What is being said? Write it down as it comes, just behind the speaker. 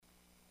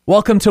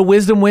Welcome to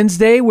Wisdom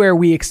Wednesday, where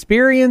we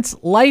experience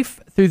life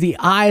through the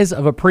eyes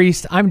of a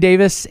priest. I'm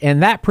Davis,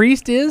 and that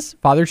priest is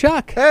Father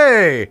Chuck.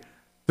 Hey,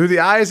 through the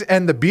eyes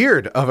and the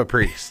beard of a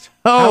priest.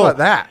 How about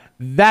that?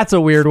 That's a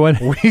weird one.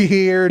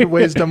 Weird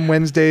Wisdom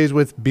Wednesdays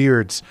with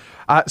beards.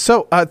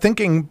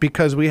 Thinking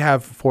because we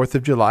have 4th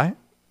of July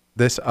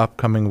this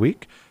upcoming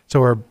week,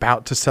 so we're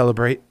about to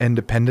celebrate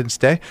Independence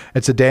Day.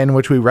 It's a day in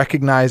which we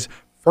recognize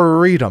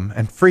freedom,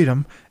 and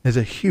freedom is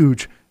a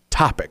huge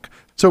topic.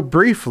 So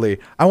briefly,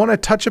 I want to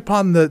touch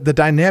upon the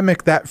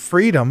dynamic that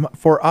freedom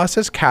for us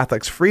as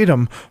Catholics,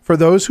 freedom for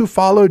those who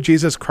follow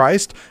Jesus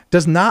Christ,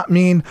 does not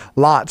mean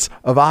lots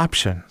of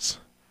options.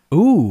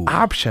 Ooh.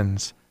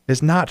 Options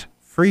is not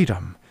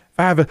freedom. If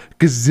I have a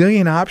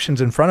gazillion options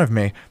in front of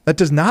me, that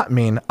does not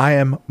mean I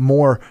am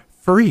more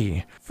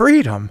free.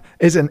 Freedom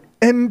is an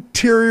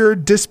interior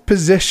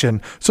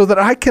disposition so that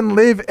I can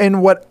live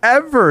in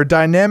whatever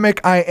dynamic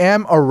I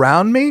am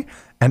around me,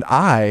 and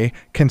I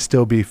can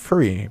still be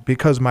free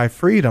because my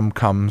freedom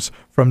comes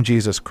from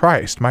Jesus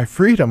Christ. My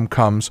freedom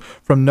comes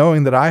from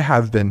knowing that I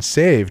have been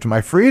saved.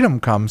 My freedom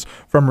comes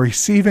from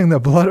receiving the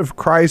blood of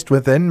Christ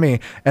within me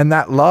and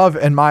that love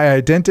and my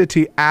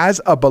identity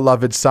as a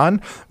beloved son,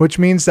 which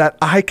means that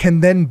I can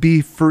then be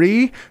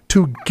free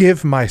to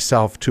give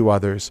myself to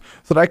others,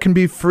 so that I can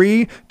be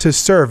free to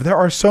serve. There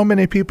are so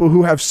many people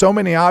who have so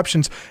many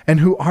options and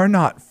who are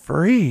not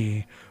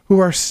free, who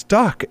are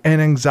stuck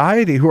in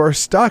anxiety, who are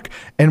stuck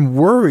in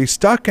worry,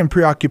 stuck in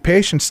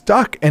preoccupation,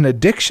 stuck in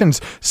addictions,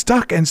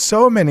 stuck in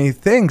so many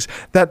things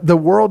that the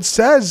world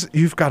says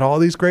you've got all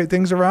these great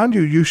things around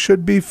you. You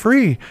should be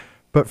free.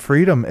 But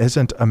freedom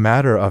isn't a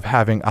matter of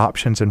having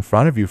options in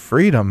front of you.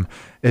 Freedom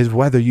is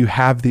whether you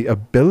have the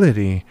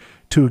ability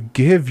to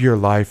give your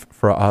life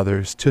for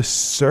others, to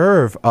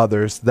serve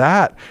others.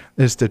 That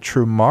is the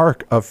true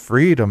mark of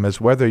freedom,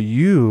 is whether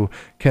you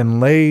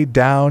can lay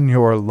down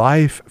your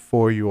life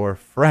for your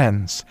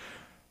friends.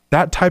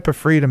 That type of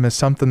freedom is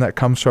something that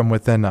comes from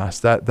within us,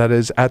 that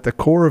is at the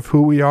core of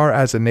who we are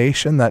as a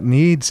nation, that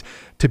needs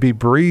to be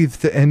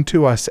breathed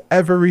into us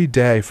every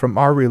day from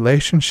our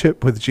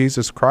relationship with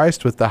Jesus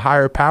Christ, with the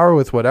higher power,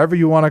 with whatever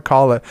you want to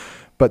call it.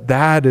 But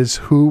that is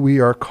who we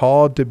are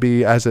called to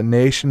be as a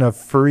nation of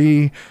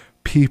free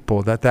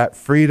people, that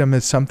freedom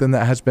is something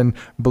that has been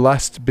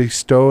blessed,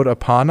 bestowed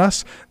upon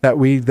us, that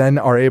we then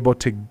are able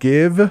to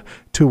give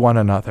to one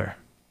another.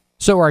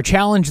 So our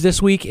challenge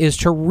this week is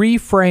to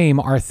reframe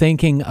our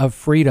thinking of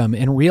freedom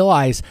and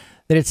realize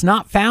that it's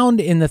not found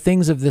in the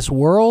things of this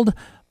world,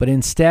 but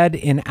instead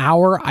in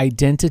our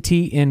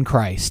identity in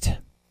Christ.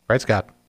 Praise God.